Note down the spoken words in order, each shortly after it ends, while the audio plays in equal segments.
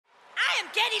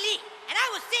Geddy Lee, and I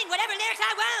will sing whatever lyrics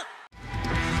I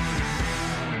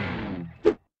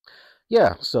will.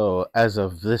 Yeah, so as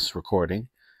of this recording,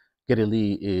 Geddy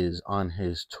Lee is on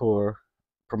his tour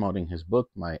promoting his book,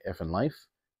 My Effin' Life.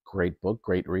 Great book,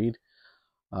 great read.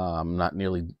 Not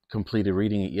nearly completed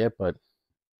reading it yet, but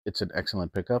it's an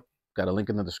excellent pickup. Got a link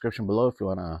in the description below if you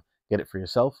want to get it for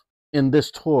yourself. In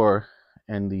this tour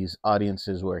and these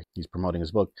audiences where he's promoting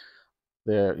his book,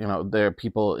 there are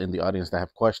people in the audience that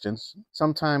have questions.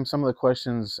 Sometimes some of the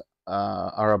questions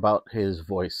are about his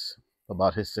voice,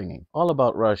 about his singing. All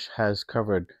About Rush has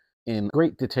covered in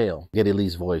great detail Geddy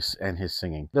Lee's voice and his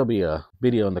singing. There'll be a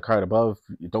video in the card above.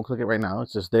 Don't click it right now.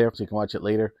 It's just there so you can watch it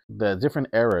later. The different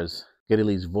eras Geddy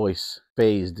Lee's voice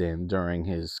phased in during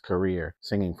his career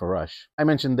singing for Rush. I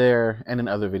mentioned there and in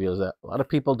other videos that a lot of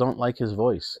people don't like his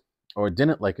voice or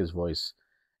didn't like his voice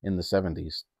in the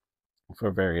 70s for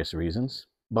various reasons.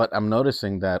 But I'm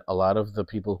noticing that a lot of the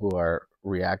people who are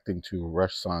reacting to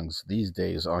Rush songs these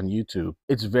days on YouTube,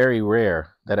 it's very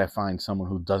rare that I find someone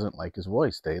who doesn't like his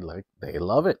voice. They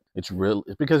love it. It's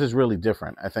because it's really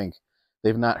different. I think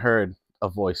they've not heard a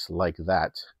voice like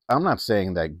that. I'm not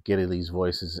saying that Geddy Lee's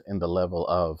voice is in the level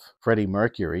of Freddie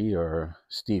Mercury or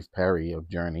Steve Perry of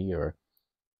Journey or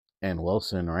Ann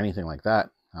Wilson or anything like that.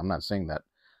 I'm not saying that.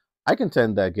 I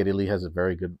contend that Geddy Lee has a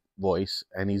very good voice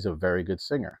and he's a very good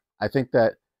singer. I think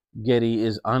that Geddy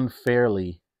is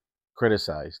unfairly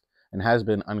criticized and has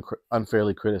been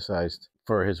unfairly criticized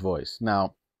for his voice.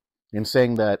 Now, in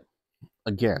saying that,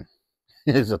 again,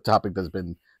 is a topic that's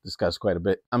been discussed quite a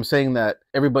bit. I'm saying that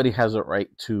everybody has a right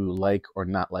to like or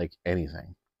not like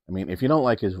anything. I mean, if you don't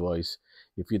like his voice,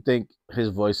 if you think his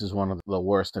voice is one of the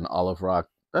worst in all of rock,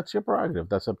 that's your prerogative.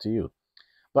 That's up to you.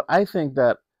 But I think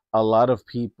that a lot of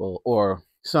people, or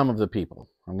some of the people,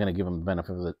 I'm going to give them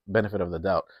the benefit of the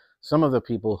doubt. Some of the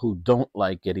people who don't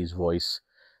like Geddy's voice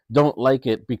don't like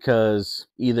it because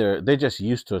either they're just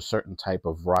used to a certain type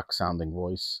of rock sounding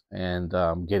voice, and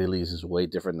Geddy Lee's is way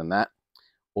different than that,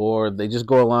 or they just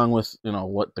go along with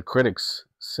what the critics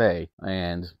say,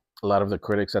 and a lot of the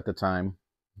critics at the time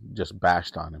just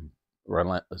bashed on him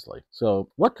relentlessly.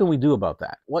 So what can we do about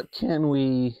that? What can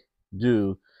we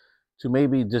do to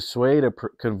maybe dissuade or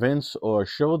convince or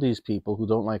show these people who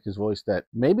don't like his voice that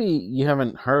maybe you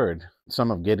haven't heard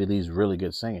some of Geddy Lee's really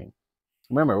good singing?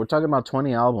 Remember, we're talking about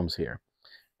 20 albums here,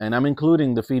 and I'm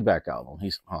including the Feedback album.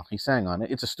 He sang on it.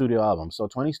 It's a studio album, so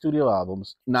 20 studio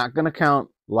albums. Not going to count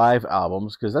live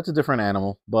albums because that's a different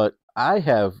animal, but I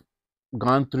have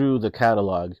gone through the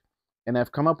catalog and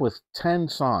I've come up with 10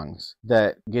 songs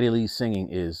that Geddy Lee's singing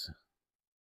is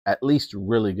at least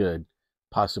really good,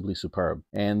 possibly superb.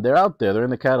 And they're out there. They're in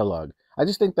the catalog. I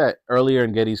just think that earlier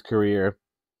in Geddy's career,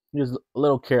 he was a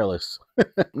little careless.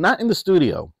 Not in the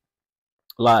studio.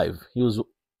 Live. He was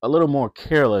a little more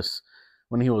careless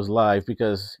when he was live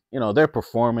because, they're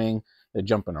performing, they're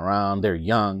jumping around, they're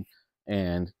young,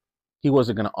 and he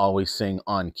wasn't going to always sing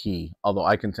on key. Although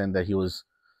I contend that he was,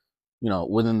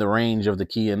 within the range of the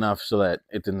key enough so that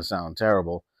it didn't sound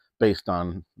terrible based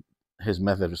on his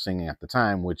method of singing at the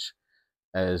time, which,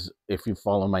 as if you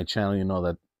follow my channel, you know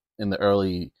that in the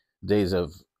early days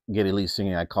of Geddy Lee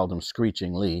singing, I called him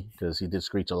Screeching Lee because he did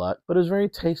screech a lot, but it was very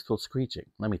tasteful screeching,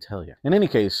 let me tell you. In any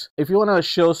case, if you want to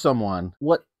show someone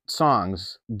what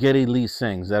songs Geddy Lee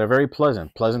sings that are very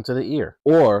pleasant to the ear,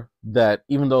 or that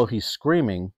even though he's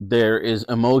screaming, there is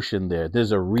emotion there,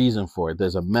 there's a reason for it,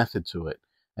 there's a method to it,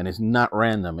 and it's not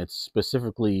random, it's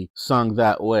specifically sung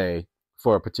that way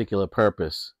for a particular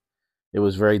purpose. It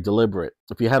was very deliberate.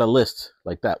 If you had a list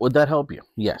like that, would that help you?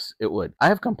 Yes, it would. I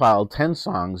have compiled 10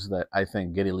 songs that I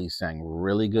think Geddy Lee sang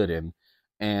really good in,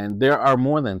 and there are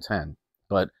more than 10.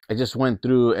 But I just went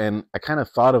through and I kind of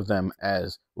thought of them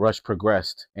as Rush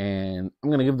progressed, and I'm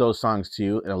going to give those songs to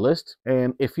you in a list.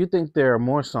 And if you think there are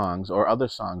more songs or other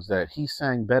songs that he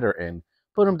sang better in,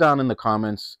 put them down in the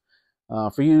comments.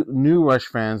 For you new Rush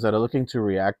fans that are looking to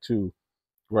react to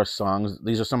Rush songs,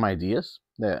 these are some ideas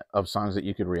of songs that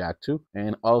you could react to.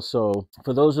 And also,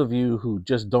 for those of you who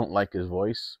just don't like his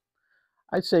voice,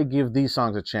 I'd say give these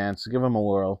songs a chance, give them a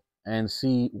whirl, and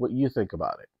see what you think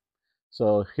about it.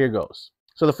 So here goes.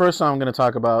 So the first song I'm going to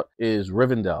talk about is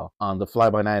Rivendell on the Fly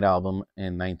By Night album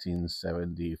in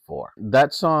 1974.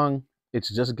 That song,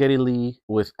 it's just Geddy Lee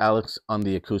with Alex on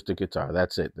the acoustic guitar.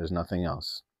 That's it. There's nothing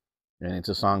else. And it's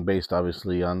a song based,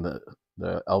 obviously, on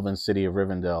the elven city of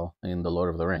Rivendell in The Lord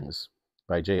of the Rings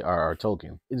by J.R.R.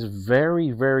 Tolkien. It's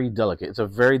very, very delicate. It's a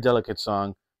very delicate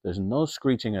song. There's no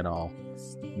screeching at all.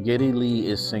 Geddy Lee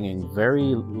is singing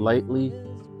very lightly,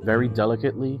 very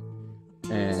delicately,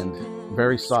 and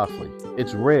very softly.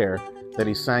 It's rare that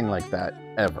he sang like that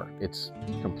ever. It's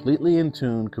completely in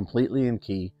tune, completely in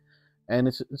key, and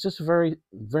it's just a very,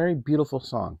 very beautiful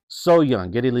song. So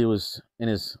young. Geddy Lee was in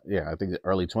his, I think the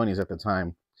early 20s at the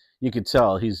time. You could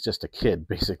tell he's just a kid,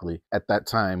 basically. At that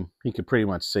time, he could pretty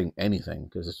much sing anything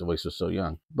because his voice was so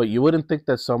young. But you wouldn't think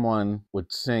that someone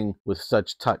would sing with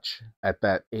such touch at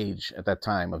that age, at that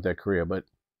time of their career. But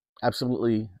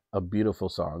absolutely a beautiful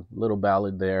song. Little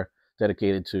ballad there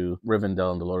dedicated to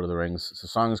Rivendell and the Lord of the Rings. The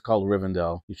song is called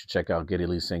Rivendell. You should check out Geddy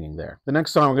Lee singing there. The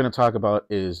next song we're going to talk about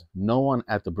is No One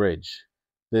at the Bridge.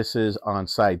 This is on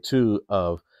side 2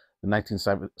 of the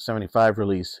 1975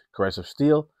 release, Caress of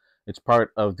Steel. It's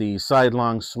part of the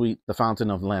side-long suite, The Fountain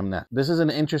of Lamneth. This is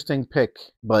an interesting pick,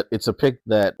 but it's a pick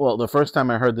that, well, the first time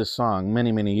I heard this song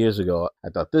many, many years ago, I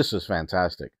thought this was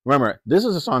fantastic. Remember, this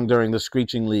is a song during the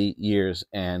Screeching Lee years,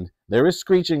 and there is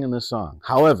screeching in this song.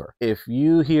 However, if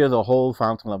you hear the whole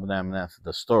Fountain of Lamneth,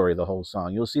 the story, the whole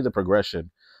song, you'll see the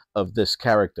progression of this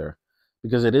character,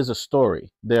 because it is a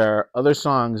story. There are other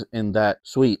songs in that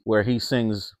suite where he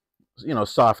sings,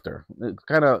 softer,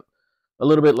 kind of a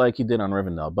little bit like he did on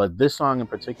Rivendell, but this song in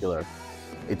particular,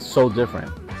 it's so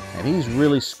different. And he's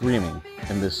really screaming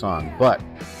in this song, but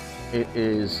it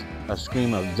is a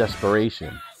scream of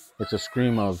desperation. It's a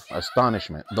scream of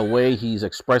astonishment. The way he's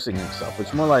expressing himself,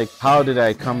 it's more like, how did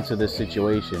I come to this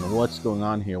situation? What's going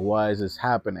on here? Why is this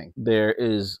happening? There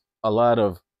is a lot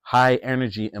of high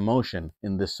energy emotion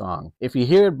in this song. If you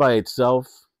hear it by itself,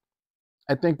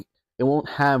 I think it won't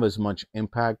have as much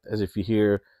impact as if you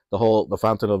hear the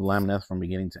Fountain of Lamneth from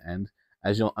beginning to end,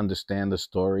 as you'll understand the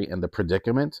story and the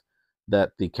predicament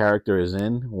that the character is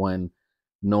in when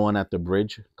No One at the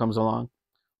Bridge comes along.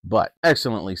 But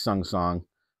excellently sung song,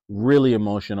 really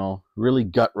emotional, really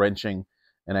gut-wrenching,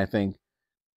 and I think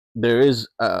there is,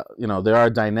 there are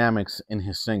dynamics in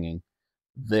his singing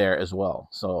there as well.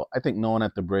 So I think No One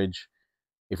at the Bridge,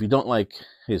 if you don't like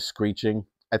his screeching,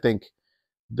 I think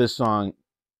this song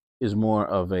is more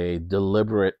of a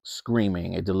deliberate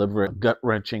screaming, a deliberate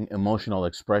gut-wrenching emotional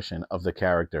expression of the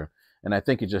character. And I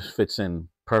think it just fits in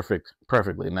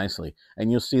perfectly, nicely.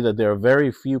 And you'll see that there are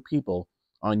very few people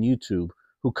on YouTube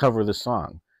who cover the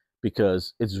song,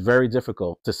 because it's very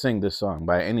difficult to sing this song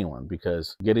by anyone,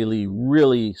 because Geddy Lee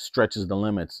really stretches the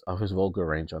limits of his vocal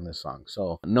range on this song.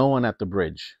 So No One at the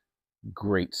Bridge,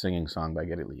 great singing song by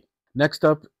Geddy Lee. Next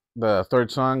up, the third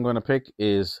song I'm going to pick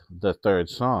is the third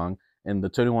song in the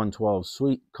 2112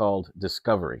 suite, called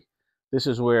Discovery. This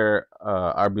is where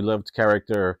our beloved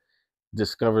character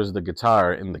discovers the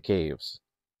guitar in the caves,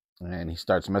 and he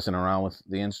starts messing around with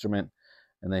the instrument,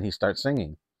 and then he starts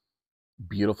singing.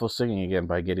 Beautiful singing again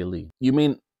by Geddy Lee. You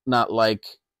may not like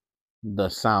the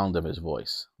sound of his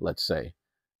voice, let's say.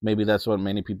 Maybe that's what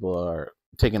many people are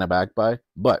taken aback by,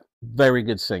 but very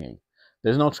good singing.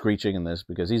 There's no screeching in this,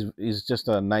 because he's just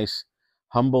a nice,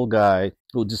 humble guy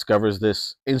who discovers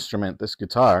this instrument, this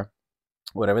guitar,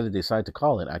 whatever they decide to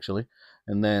call it, actually.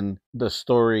 And then the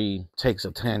story takes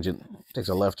a tangent, takes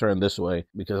a left turn this way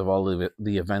because of all of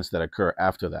the events that occur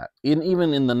after that.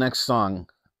 Even in the next song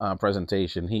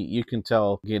presentation, you can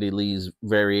tell Geddy Lee's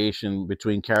variation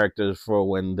between characters for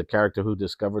when the character who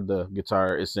discovered the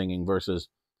guitar is singing versus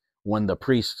when the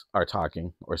priests are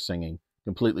talking or singing.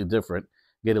 Completely different.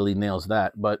 Geddy Lee nails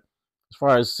that. But as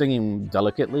far as singing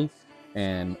delicately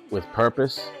and with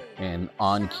purpose and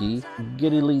on key,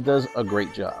 Geddy Lee does a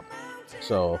great job.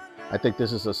 So I think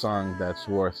this is a song that's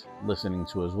worth listening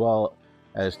to, as well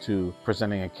as to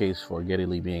presenting a case for Geddy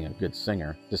Lee being a good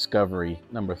singer. Discovery,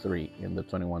 number 3 in the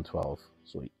 2112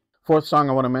 suite. Fourth song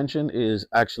I want to mention is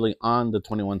actually on the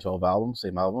 2112 album,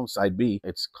 same album, side B.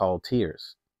 It's called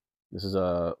Tears. This is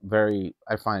I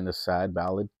find a sad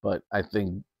ballad, but I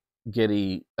think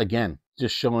Geddy, again,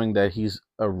 just showing that he's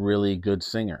a really good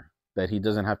singer, that he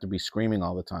doesn't have to be screaming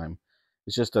all the time.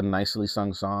 It's just a nicely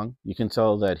sung song. You can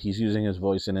tell that he's using his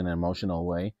voice in an emotional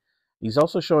way. He's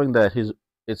also showing that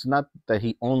it's not that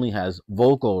he only has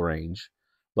vocal range,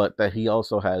 but that he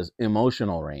also has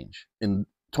emotional range. In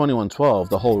 2112,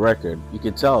 the whole record, you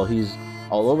can tell he's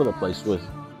all over the place with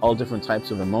all different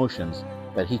types of emotions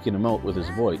that he can emote with his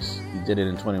voice. He did it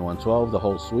in 2112, the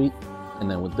whole suite. And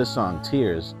then with this song,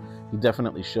 Tears, he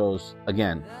definitely shows,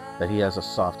 again, that he has a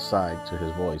soft side to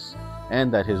his voice,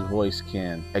 and that his voice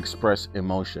can express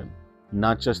emotion.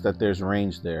 Not just that there's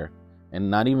range there, and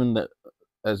not even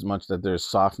as much that there's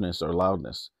softness or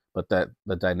loudness, but that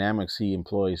the dynamics he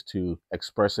employs to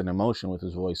express an emotion with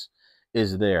his voice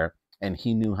is there, and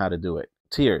he knew how to do it.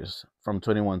 Tears from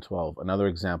 2112, another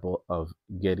example of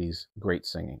Geddy's great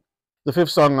singing. The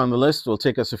fifth song on the list will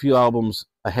take us a few albums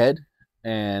ahead,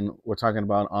 and we're talking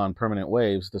about on Permanent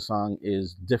Waves. The song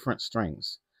is Different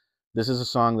Strings. This is a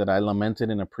song that I lamented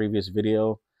in a previous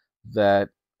video that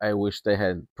I wish they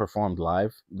had performed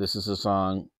live. This is a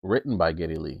song written by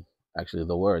Geddy Lee. Actually,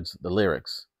 the words, the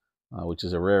lyrics, which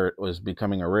is was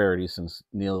becoming a rarity since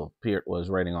Neil Peart was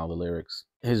writing all the lyrics.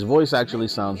 His voice actually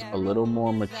sounds a little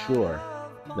more mature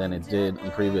than it did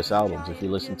in previous albums. If you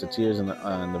listen to Tears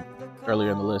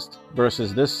earlier in the list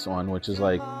versus this one, which is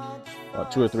like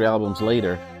 2 or 3 albums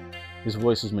later, his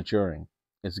voice is maturing.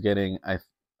 It's getting,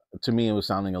 to me, it was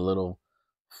sounding a little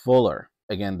fuller.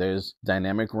 Again, there's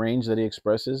dynamic range that he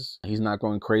expresses. He's not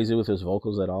going crazy with his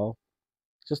vocals at all.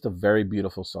 It's just a very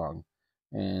beautiful song,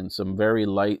 and some very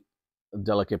light,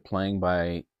 delicate playing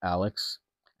by Alex,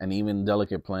 and even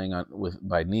delicate playing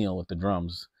by Neil with the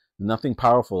drums. Nothing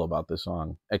powerful about this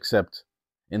song, except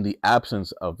in the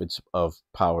absence of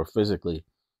power physically,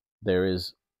 there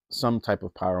is some type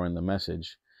of power in the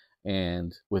message.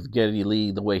 And with Geddy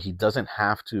Lee, the way he doesn't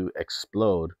have to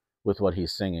explode with what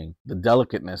he's singing, the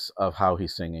delicateness of how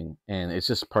he's singing, and it's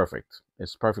just perfect.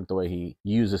 It's perfect the way he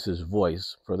uses his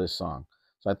voice for this song.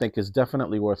 So I think it's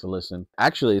definitely worth a listen.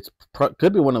 Actually,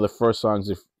 could be one of the first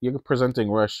songs, if you're presenting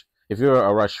Rush, if you're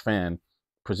a Rush fan,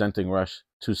 presenting Rush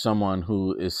to someone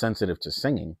who is sensitive to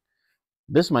singing,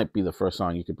 this might be the first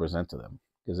song you could present to them,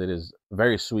 because it is a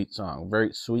very sweet song,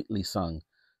 very sweetly sung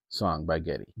song by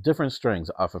Geddy. Different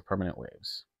Strings off of Permanent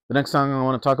Waves. The next song I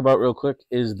want to talk about real quick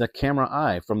is The Camera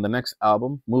Eye from the next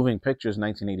album, Moving Pictures,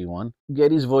 1981.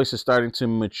 Geddy's voice is starting to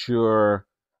mature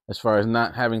as far as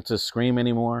not having to scream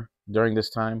anymore during this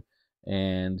time,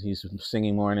 and he's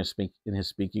singing more in his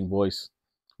speaking voice,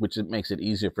 which makes it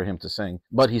easier for him to sing.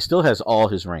 But he still has all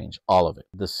his range, all of it.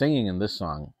 The singing in this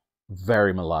song,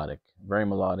 very melodic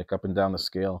up and down the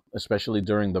scale, especially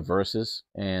during the verses.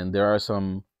 And there are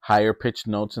some higher pitched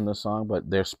notes in the song, but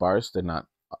they're sparse. They're not,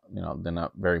 they're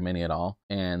not very many at all.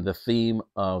 And the theme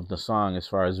of the song, as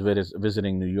far as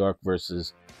visiting New York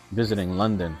versus visiting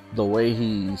London, the way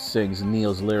he sings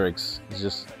Neil's lyrics is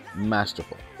just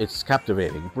masterful. It's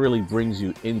captivating. It really brings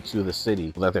you into the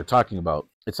city that they're talking about.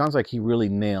 It sounds like he really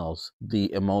nails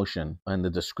the emotion and the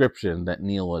description that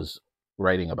Neil was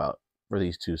writing about for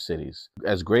these two cities.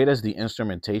 As great as the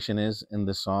instrumentation is in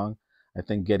this song, I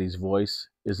think Geddy's voice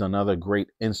is another great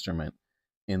instrument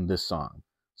in this song.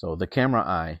 So The Camera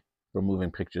Eye from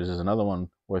Moving Pictures is another one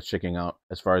worth checking out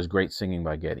as far as great singing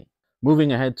by Geddy.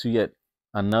 Moving ahead to yet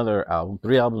another album,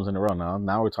 3 albums in a row now.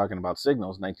 Now we're talking about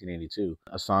Signals, 1982.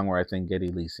 A song where I think Geddy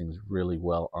Lee sings really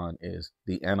well on is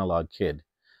The Analog Kid.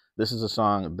 This is a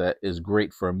song that is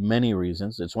great for many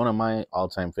reasons. It's one of my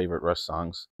all-time favorite Rush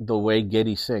songs. The way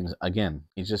Geddy sings, again,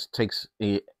 he just takes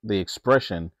the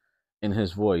expression in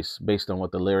his voice based on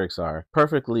what the lyrics are,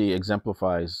 perfectly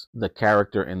exemplifies the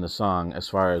character in the song as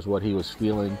far as what he was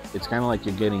feeling. It's kind of like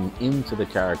you're getting into the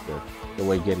character the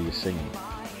way Geddy is singing.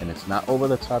 And it's not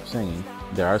over-the-top singing.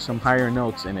 There are some higher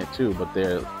notes in it too, but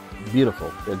they're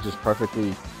beautiful. They're just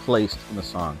perfectly placed in the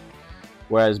song.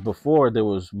 Whereas before there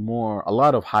was a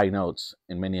lot of high notes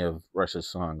in many of Rush's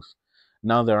songs.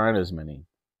 Now there aren't as many.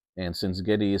 And since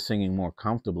Geddy is singing more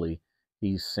comfortably,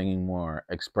 he's singing more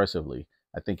expressively.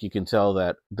 I think you can tell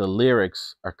that the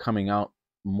lyrics are coming out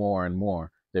more and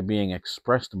more. They're being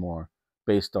expressed more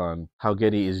based on how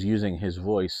Geddy is using his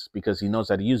voice, because he knows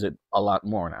how to use it a lot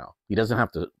more now. He doesn't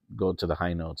have to go to the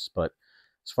high notes. But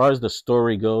as far as the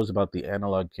story goes about the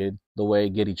Analog Kid, the way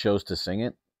Geddy chose to sing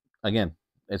it, again,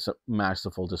 it's a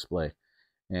masterful display.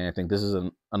 And I think this is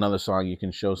another song you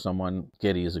can show someone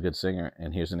Geddy is a good singer,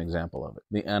 and here's an example of it.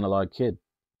 The Analog Kid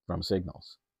from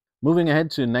Signals. Moving ahead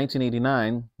to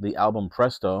 1989, the album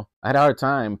Presto. I had a hard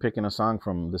time picking a song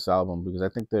from this album because I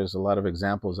think there's a lot of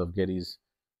examples of Geddy's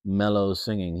mellow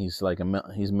singing.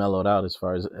 He's mellowed out as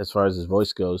far as his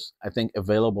voice goes. I think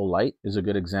Available Light is a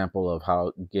good example of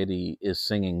how Geddy is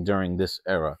singing during this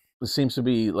era. There seems to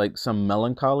be like some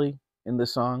melancholy in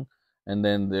this song. And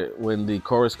then when the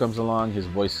chorus comes along, his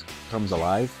voice comes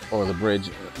alive, or the bridge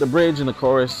and the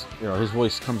chorus, his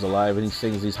voice comes alive and he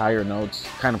sings these higher notes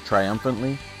kind of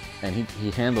triumphantly, and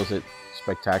he handles it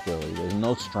spectacularly. There's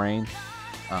no strain.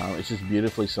 It's just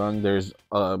beautifully sung. There's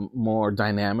more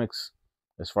dynamics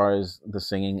as far as the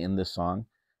singing in this song,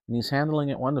 and he's handling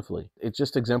it wonderfully. It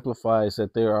just exemplifies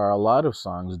that there are a lot of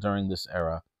songs during this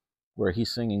era where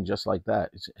he's singing just like that.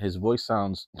 His voice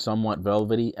sounds somewhat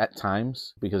velvety at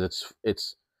times because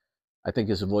I think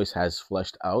his voice has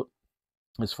fleshed out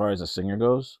as far as a singer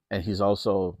goes. And he's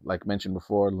also, like mentioned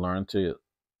before, learned to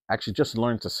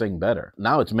sing better.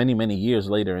 Now it's many, many years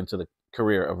later into the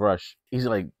career of Rush. He's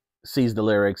like sees the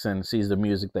lyrics and sees the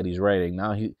music that he's writing.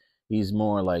 Now he's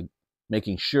more like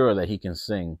making sure that he can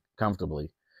sing comfortably.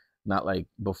 Not like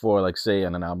before, like say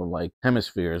on an album like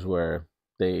Hemispheres, where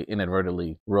they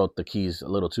inadvertently wrote the keys a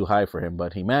little too high for him,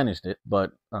 but he managed it.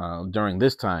 But during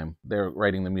this time, they're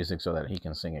writing the music so that he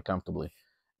can sing it comfortably.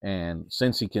 And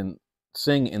since he can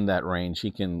sing in that range,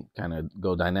 he can kind of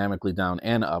go dynamically down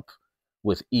and up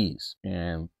with ease.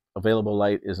 And Available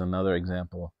Light is another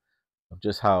example of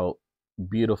just how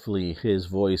beautifully his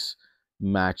voice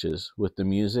matches with the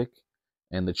music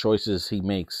and the choices he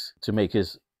makes to make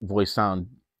his voice sound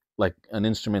like an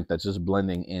instrument that's just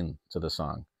blending into the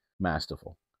song.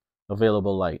 Masterful.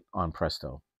 Available Light on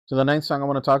Presto. So the ninth song I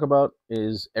want to talk about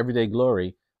is Everyday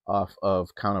Glory off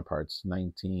of Counterparts,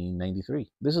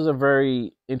 1993. This is a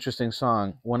very interesting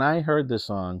song. When I heard this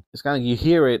song, it's kind of, you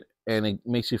hear it and it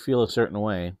makes you feel a certain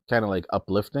way, kind of like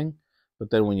uplifting. But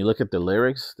then when you look at the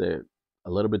lyrics, they're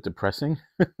a little bit depressing.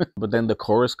 But then the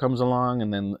chorus comes along,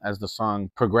 and then as the song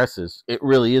progresses, it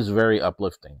really is very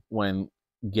uplifting. When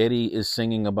Geddy is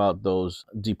singing about those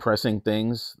depressing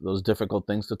things, those difficult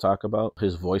things to talk about,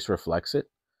 his voice reflects it.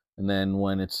 And then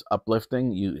when it's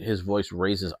uplifting, his voice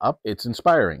raises up. It's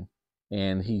inspiring.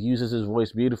 And he uses his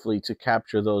voice beautifully to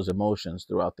capture those emotions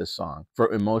throughout this song.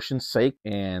 For emotion's sake,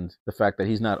 and the fact that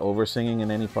he's not over singing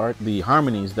in any part, the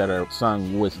harmonies that are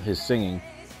sung with his singing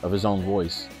of his own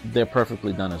voice, they're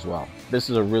perfectly done as well. This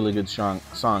is a really good song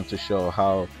to show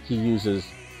how he uses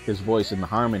his voice in the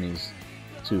harmonies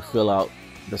to fill out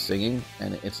the singing,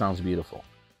 and it sounds beautiful.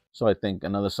 So I think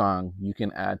another song you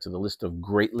can add to the list of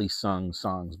greatly sung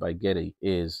songs by Geddy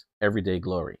is Everyday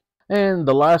Glory. And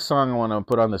the last song I want to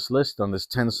put on this list, on this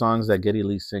 10 songs that Geddy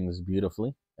Lee sings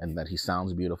beautifully and that he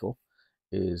sounds beautiful,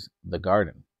 is The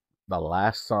Garden, the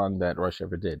last song that Rush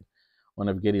ever did. One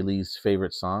of Geddy Lee's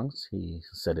favorite songs, he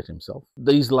said it himself.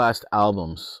 These last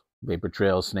albums, Vapor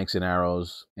Trails, Snakes and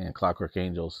Arrows, and Clockwork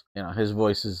Angels, his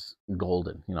voice is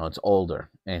golden. It's older,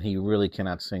 and he really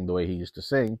cannot sing the way he used to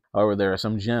sing. However, there are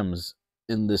some gems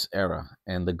in this era,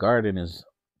 and The Garden is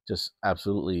just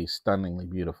absolutely stunningly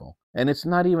beautiful. And it's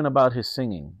not even about his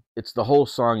singing. It's the whole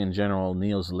song in general,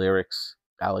 Neil's lyrics.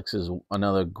 Alex is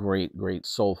another great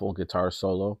soulful guitar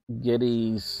solo.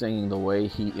 Geddy singing the way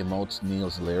he emotes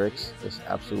Neil's lyrics is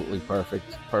absolutely perfect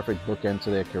bookend to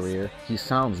their career. He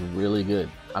sounds really good.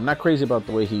 I'm not crazy about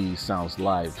the way he sounds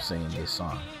live singing this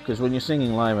song, because when you're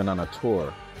singing live and on a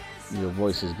tour, your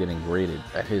voice is getting graded.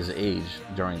 At his age,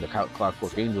 during the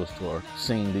Clockwork Angels tour,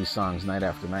 singing these songs night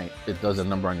after night, it does a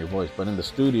number on your voice. But in the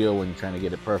studio, when you're trying to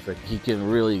get it perfect, he can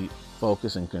really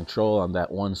focus and control on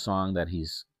that one song that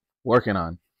he's working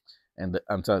on. And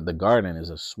The Garden is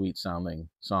a sweet sounding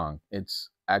song. It's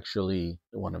actually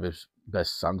one of his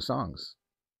best sung songs,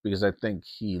 because I think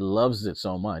he loves it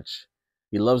so much.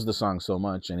 He loves the song so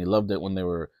much, and he loved it when they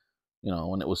were,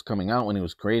 when it was coming out, when he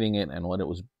was creating it, and what it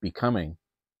was becoming,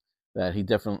 that he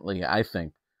definitely, I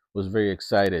think, was very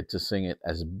excited to sing it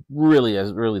as really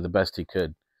the best he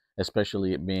could,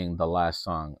 especially it being the last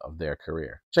song of their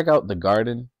career. Check out The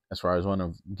Garden as far as one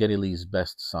of Geddy Lee's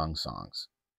best sung songs.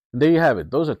 And there you have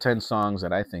it. Those are 10 songs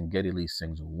that I think Geddy Lee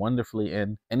sings wonderfully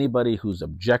in. Anybody who's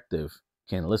objective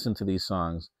can listen to these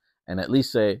songs and at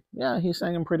least say, yeah, he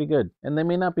sang them pretty good. And they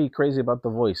may not be crazy about the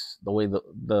voice, the way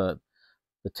the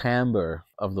timbre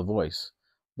of the voice,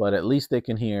 but at least they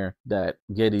can hear that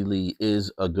Geddy Lee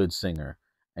is a good singer.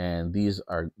 And these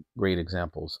are great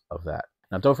examples of that.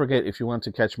 Now, don't forget, if you want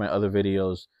to catch my other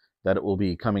videos that it will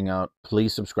be coming out,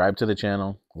 please subscribe to the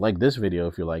channel, like this video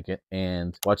if you like it,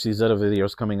 and watch these other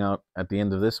videos coming out at the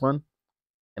end of this one.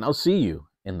 And I'll see you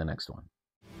in the next one.